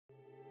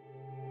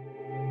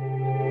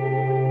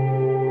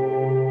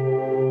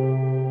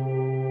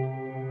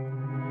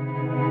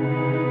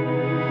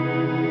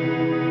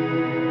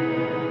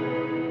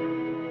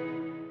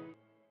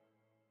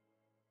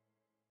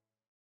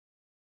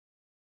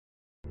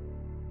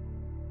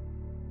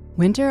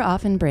Winter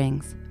often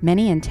brings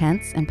many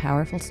intense and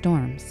powerful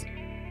storms,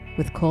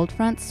 with cold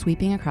fronts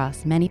sweeping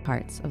across many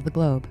parts of the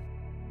globe.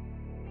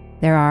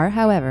 There are,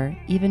 however,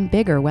 even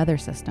bigger weather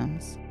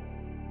systems.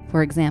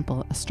 For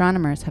example,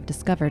 astronomers have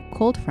discovered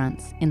cold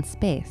fronts in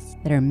space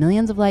that are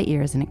millions of light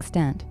years in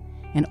extent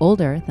and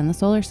older than the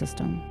solar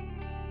system.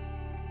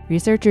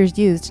 Researchers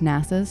used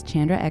NASA's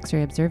Chandra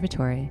X-ray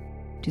Observatory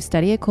to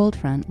study a cold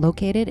front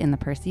located in the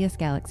Perseus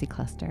galaxy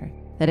cluster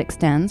that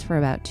extends for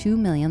about 2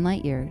 million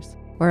light years,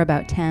 or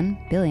about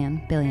 10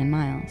 billion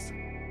miles.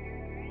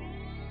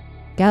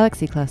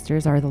 Galaxy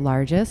clusters are the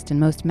largest and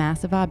most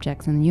massive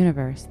objects in the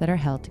universe that are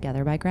held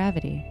together by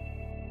gravity.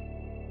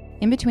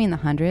 In between the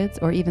hundreds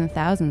or even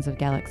thousands of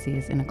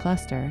galaxies in a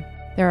cluster,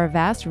 there are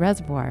vast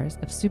reservoirs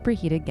of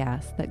superheated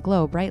gas that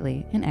glow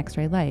brightly in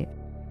X-ray light.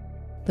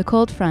 The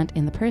cold front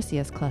in the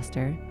Perseus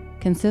cluster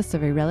consists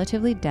of a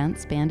relatively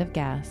dense band of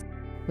gas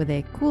with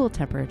a cool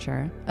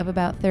temperature of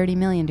about 30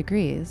 million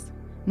degrees,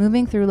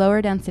 moving through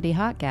lower density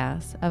hot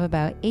gas of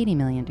about 80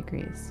 million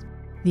degrees.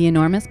 The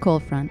enormous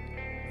cold front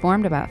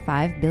formed about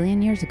 5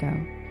 billion years ago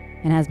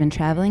and has been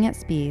traveling at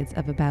speeds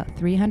of about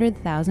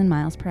 300,000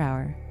 miles per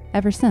hour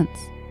ever since.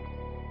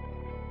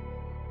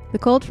 The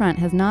cold front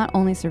has not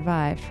only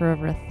survived for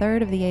over a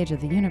third of the age of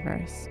the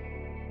universe,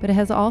 but it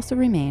has also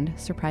remained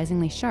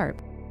surprisingly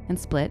sharp and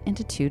split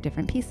into 2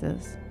 different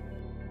pieces.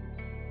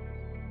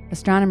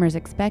 Astronomers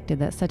expected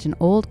that such an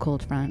old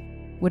cold front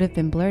would have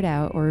been blurred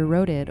out or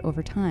eroded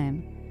over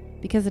time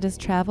because it has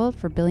traveled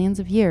for billions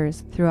of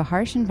years through a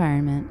harsh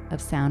environment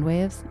of sound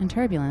waves and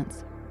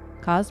turbulence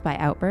caused by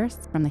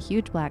outbursts from the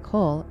huge black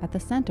hole at the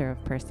center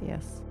of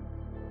Perseus.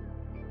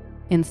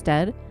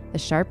 Instead, the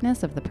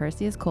sharpness of the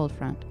Perseus cold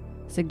front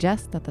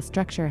suggests that the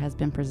structure has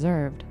been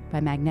preserved by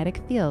magnetic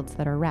fields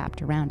that are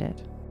wrapped around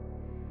it.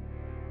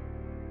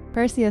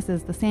 Perseus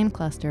is the same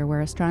cluster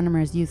where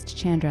astronomers used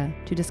Chandra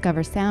to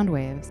discover sound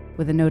waves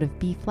with a note of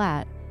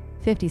B-flat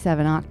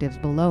 57 octaves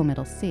below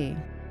middle C,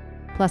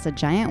 plus a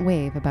giant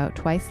wave about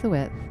twice the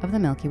width of the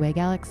Milky Way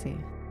galaxy.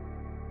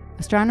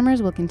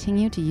 Astronomers will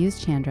continue to use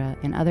Chandra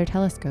and other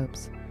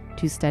telescopes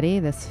to study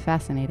this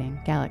fascinating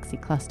galaxy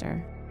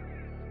cluster.